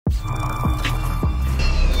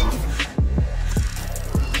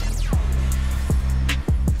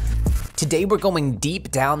Today we're going deep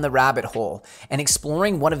down the rabbit hole and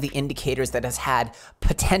exploring one of the indicators that has had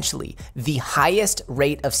potentially the highest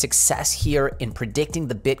rate of success here in predicting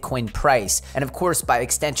the Bitcoin price, and of course by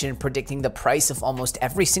extension predicting the price of almost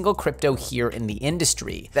every single crypto here in the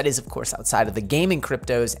industry. That is of course outside of the gaming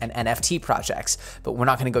cryptos and NFT projects, but we're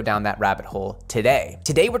not going to go down that rabbit hole today.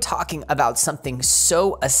 Today we're talking about something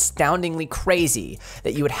so astoundingly crazy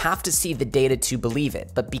that you would have to see the data to believe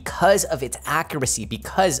it, but because of its accuracy,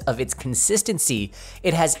 because of its consistency,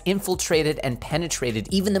 it has infiltrated and penetrated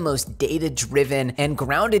even the most data-driven and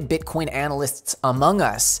grounded Bitcoin analysts among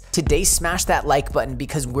us. Today, smash that like button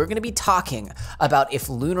because we're going to be talking about if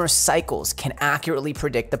lunar cycles can accurately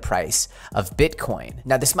predict the price of Bitcoin.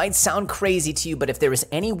 Now, this might sound crazy to you, but if there is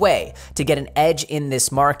any way to get an edge in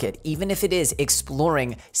this market, even if it is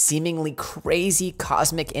exploring seemingly crazy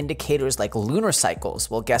cosmic indicators like lunar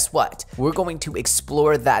cycles, well, guess what? We're going to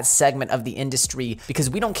explore that segment of the industry because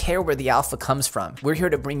we don't care where the alpha comes from. We're here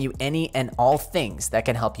to bring you any and all things that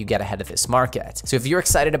can help you get ahead of this market. So if you're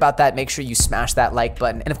excited about that, make sure you smash that like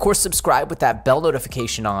button and of course subscribe with that bell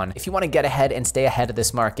notification on if you want to get ahead and stay ahead of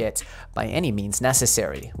this market by any means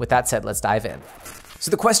necessary. With that said, let's dive in. So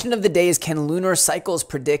the question of the day is, can lunar cycles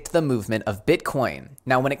predict the movement of Bitcoin?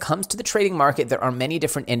 Now, when it comes to the trading market, there are many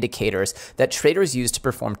different indicators that traders use to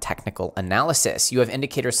perform technical analysis. You have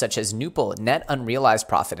indicators such as NUPL, net unrealized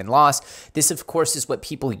profit and loss. This, of course, is what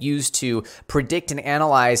people use to predict and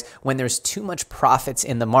analyze when there's too much profits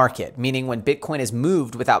in the market, meaning when Bitcoin is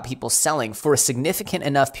moved without people selling for a significant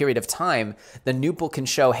enough period of time, the NUPL can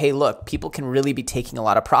show, hey, look, people can really be taking a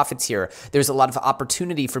lot of profits here. There's a lot of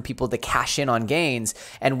opportunity for people to cash in on gains.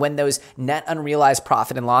 And when those net unrealized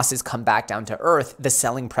profit and losses come back down to earth, the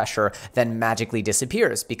selling pressure then magically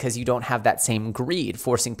disappears because you don't have that same greed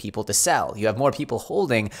forcing people to sell. You have more people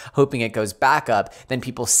holding, hoping it goes back up, than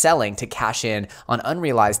people selling to cash in on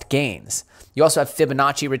unrealized gains. You also have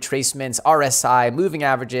Fibonacci retracements, RSI, moving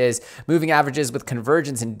averages with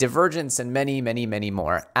convergence and divergence, and many, many, many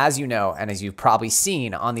more. As you know, and as you've probably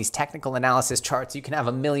seen on these technical analysis charts, you can have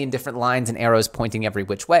a million different lines and arrows pointing every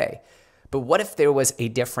which way. But what if there was a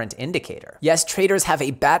different indicator? Yes, traders have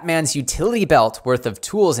a Batman's utility belt worth of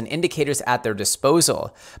tools and indicators at their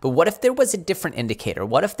disposal. But what if there was a different indicator?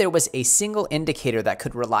 What if there was a single indicator that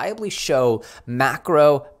could reliably show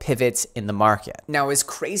macro pivots in the market? Now, as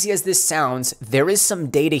crazy as this sounds, there is some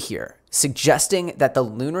data here suggesting that the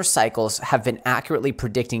lunar cycles have been accurately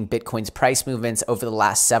predicting Bitcoin's price movements over the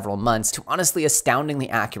last several months to honestly astoundingly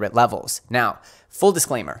accurate levels. Now, full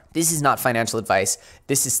disclaimer, this is not financial advice.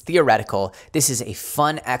 This is theoretical. This is a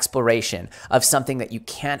fun exploration of something that you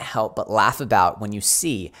can't help but laugh about when you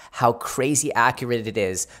see how crazy accurate it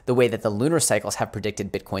is, the way that the lunar cycles have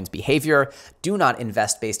predicted Bitcoin's behavior. Do not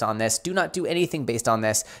invest based on this. Do not do anything based on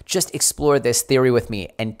this. Just explore this theory with me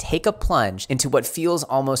and take a plunge into what feels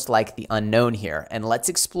almost like the unknown here. And let's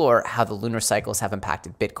explore how the lunar cycles have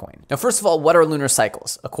impacted Bitcoin. Now, first of all, what are lunar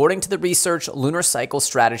cycles? According to the research, lunar cycle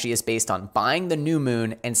strategy is based on buying the new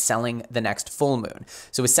moon and selling the next full moon.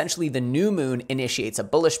 So essentially the new moon initiates a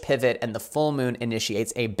bullish pivot and the full moon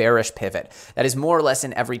initiates a bearish pivot. That is more or less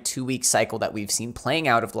in every 2-week cycle that we've seen playing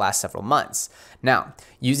out over the last several months. Now,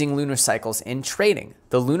 using lunar cycles in trading,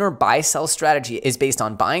 the lunar buy-sell strategy is based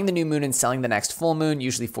on buying the new moon and selling the next full moon,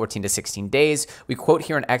 usually 14 to 16 days. We quote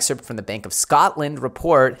here an excerpt from the Bank of Scotland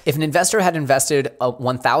report. If an investor had invested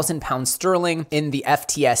 £1,000 in the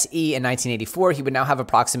FTSE in 1984, he would now have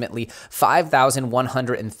approximately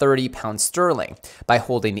 £5,130 by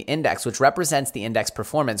holding the index, which represents the index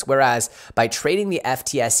performance, whereas by trading the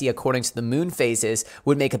FTSE according to the moon phases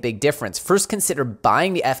would make a big difference. First, consider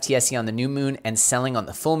buying the FTSE on the new moon and selling on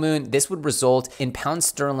the full moon. This would result in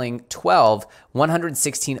 £12,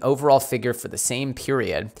 116 overall figure for the same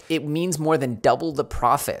period. It means more than double the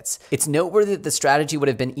profits. It's noteworthy that the strategy would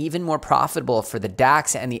have been even more profitable for the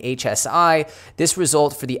DAX and the HSI. This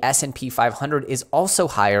result for the S&P 500 is also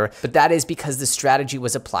higher, but that is because the strategy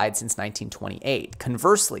was applied since 1928.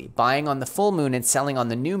 Conversely, buying on the full moon and selling on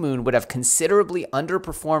the new moon would have considerably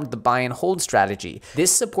underperformed the buy and hold strategy.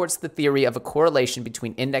 This supports the theory of a correlation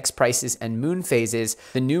between index prices and moon phases.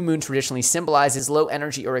 The new moon traditionally symbolizes low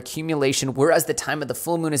energy or accumulation, whereas the time of the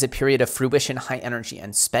full moon is a period of fruition, high energy,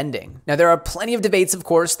 and spending. Now, there are plenty of debates, of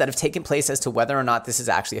course, that have taken place as to whether or not this is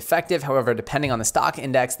actually effective. However, depending on the stock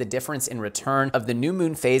index, the difference in return of the new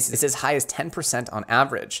moon phase is as high as 10% on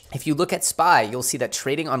average. If you look at SPY, you'll see that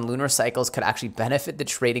trading on lunar cycles could actually benefit the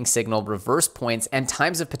trading signal reverse points and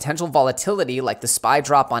times of potential volatility, like the SPY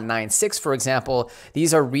drop on 9/6, for example.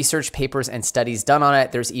 These are research papers and studies done on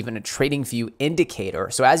it. There's even a trading view indicator indicator.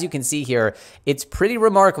 So as you can see here, it's pretty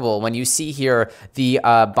remarkable when you see here the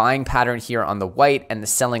buying pattern here on the white and the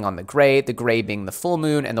selling on the gray being the full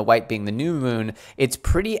moon and the white being the new moon. It's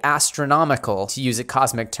pretty astronomical, to use a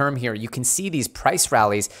cosmic term here. You can see these price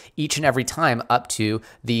rallies each and every time up to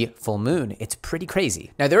the full moon. It's pretty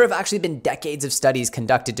crazy. Now, there have actually been decades of studies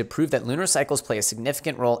conducted to prove that lunar cycles play a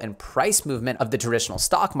significant role in price movement of the traditional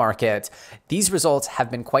stock market. These results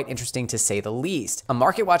have been quite interesting to say the least. A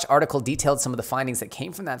MarketWatch article detailed some of the findings that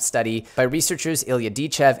came from that study by researchers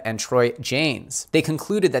EllioTrades and Troy Janes. They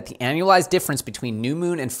concluded that the annualized difference between new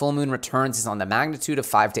moon and full moon returns is on the magnitude of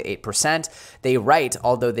 5 to 8%. They write,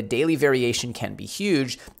 although the daily variation can be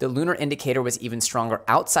huge, the lunar indicator was even stronger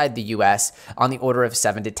outside the US on the order of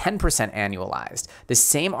 7 to 10% annualized. The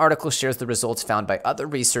same article shares the results found by other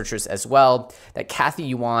researchers as well, that Kathy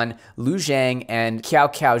Yuan, Lu Zhang, and Qiao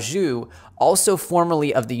Zhu, also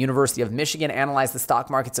formerly of the University of Michigan, analyzed the stock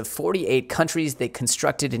markets of 48 countries. They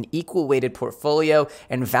constructed an equal weighted portfolio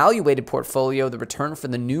and value-weighted portfolio. The return for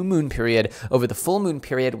the new moon period over the full moon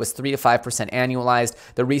period was 3 to 5% annualized.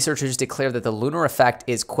 The researchers declare that the lunar effect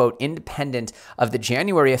is, quote, independent of the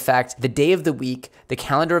January effect, the day of the week, the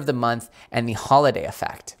calendar of the month, and the holiday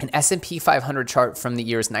effect. An S&P 500 chart from the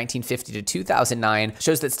years 1950 to 2009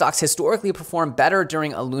 shows that stocks historically perform better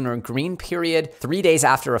during a lunar green period, 3 days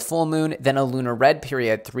after a full moon, than a lunar red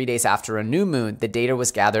period 3 days after a new moon. The data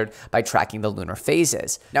was gathered by tracking the lunar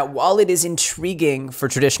phases. Now, while it is intriguing for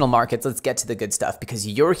traditional markets, let's get to the good stuff, because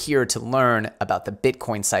you're here to learn about the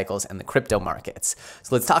Bitcoin cycles and the crypto markets.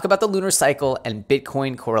 So let's talk about the lunar cycle and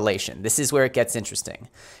Bitcoin correlation. This is where it gets interesting.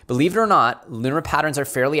 Believe it or not, lunar patterns are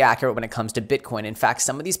fairly accurate when it comes to Bitcoin. In fact,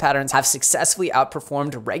 some of these patterns have successfully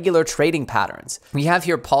outperformed regular trading patterns. We have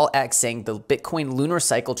here Paul X saying the Bitcoin lunar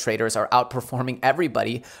cycle traders are outperforming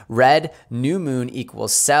everybody. Red, new moon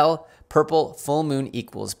equals sell. Purple, full moon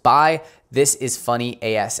equals buy. This is funny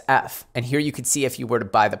ASF. And here you could see if you were to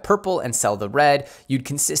buy the purple and sell the red, you'd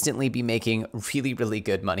consistently be making really, really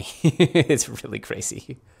good money. It's really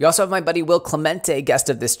crazy. We also have my buddy Will Clemente, guest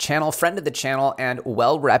of this channel, friend of the channel, and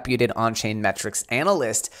well-reputed on-chain metrics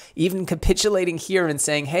analyst, even capitulating here and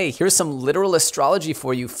saying, hey, here's some literal astrology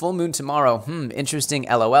for you. Full moon tomorrow. Interesting,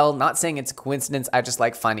 LOL. Not saying it's a coincidence. I just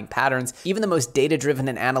like finding patterns. Even the most data-driven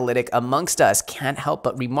and analytic amongst us can't help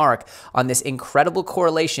but remark on this incredible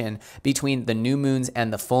correlation between the new moons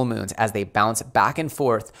and the full moons as they bounce back and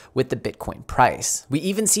forth with the Bitcoin price. We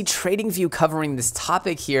even see TradingView covering this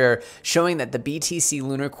topic here, showing that the BTC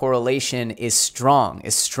lunar correlation is strong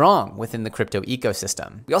within the crypto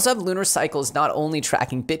ecosystem. We also have lunar cycles not only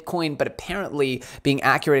tracking Bitcoin, but apparently being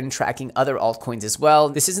accurate in tracking other altcoins as well.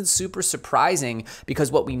 This isn't super surprising,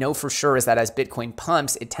 because what we know for sure is that as Bitcoin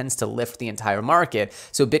pumps, it tends to lift the entire market.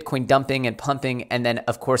 So Bitcoin dumping and pumping, and then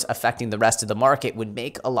of course affecting the rest of the market, would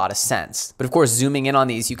make a lot of sense. But of course, zooming in on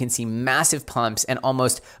these, you can see massive pumps and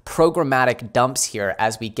almost programmatic dumps here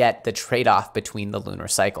as we get the trade-off between the lunar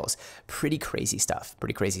cycles. Pretty crazy stuff,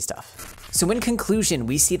 So in conclusion,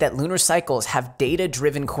 we see that lunar cycles have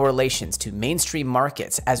data-driven correlations to mainstream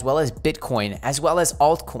markets, as well as Bitcoin, as well as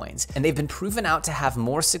altcoins. And they've been proven out to have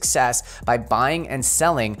more success by buying and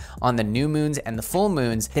selling on the new moons and the full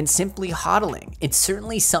moons than simply hodling. It's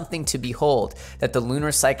certainly something to behold that the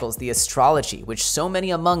lunar cycles, the astrology, which so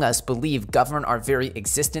many among us believe govern our very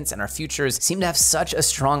existence and our futures, seem to have such a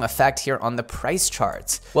strong effect here on the price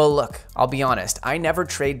charts. Well, look, I'll be honest, I never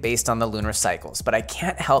trade based on the lunar cycles, but I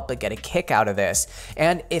can't help but get a kick out of this.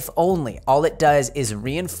 And if only all it does is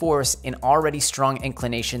reinforce an already strong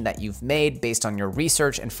inclination that you've made based on your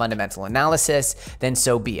research and fundamental analysis, then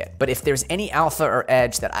so be it. But if there's any alpha or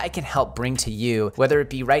edge that I can help bring to you, whether it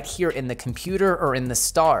be right here in the computer or in the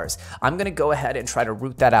stars, I'm gonna go ahead and try to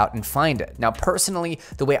root that out and find it. Now, personally,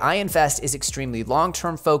 the way I invest is extremely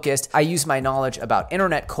long-term focused. I use my knowledge about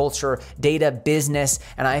internet culture, data, business,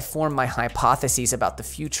 and I form my hypotheses about the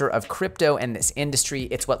future of crypto and this industry.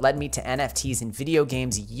 It's what led me to NFTs and video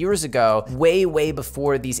games years ago, way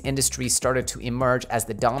before these industries started to emerge as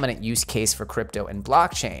the dominant use case for crypto and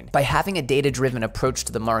blockchain. By having a data-driven approach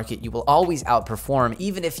to the market, you will always outperform,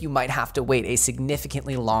 even if you might have to wait a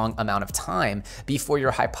significantly long amount of time before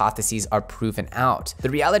your hypotheses are proven out. The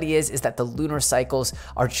reality is that the lunar cycles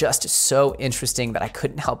are just so interesting that I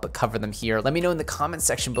couldn't help but cover them here. Let me know in the comment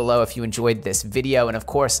section below if you enjoyed this video, and of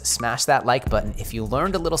course, smash that like button if you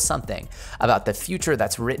learned a little something about the future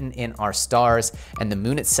that's written in our stars and the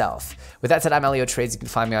moon itself. With that said, I'm EllioTrades. You can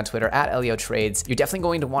find me on Twitter at EllioTrades. You're definitely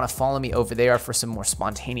going to want to follow me over there for some more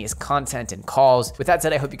spontaneous content and calls. With that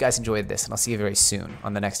said, I hope you guys enjoyed this, and I'll see you very soon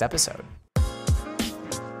on the next episode.